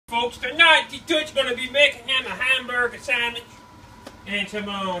Folks, tonight T-Tutt's gonna be making him a hamburger sandwich and some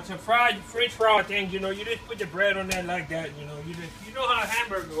fried French fry things. You know, you just put the bread on that like that. You know how a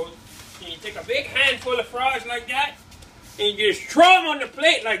hamburger goes. And you take a big handful of fries like that, and you just throw them on the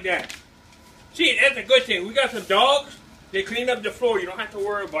plate like that. See, that's a good thing. We got some dogs. They clean up the floor. You don't have to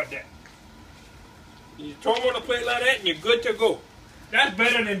worry about that. You throw them on the plate like that, and you're good to go. That's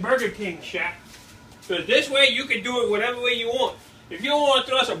better than Burger King, Shaq. Because this way you can do it whatever way you want. If you don't want to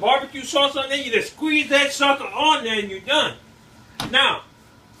throw some barbecue sauce on there, you just squeeze that sucker on there and you're done. Now,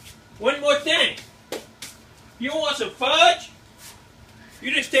 one more thing. You want some fudge?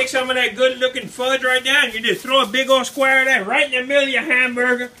 You just take some of that good looking fudge right there and you just throw a big old square of that right in the middle of your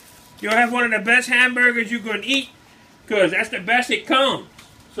hamburger. You'll have one of the best hamburgers you can eat because that's the best it comes.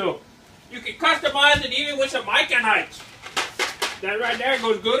 So, you can customize it even with some Iconites. That right there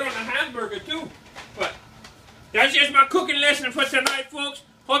goes good on a hamburger too. But that's just my cooking lesson for tonight, folks.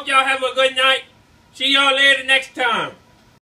 Hope y'all have a good night. See y'all later next time.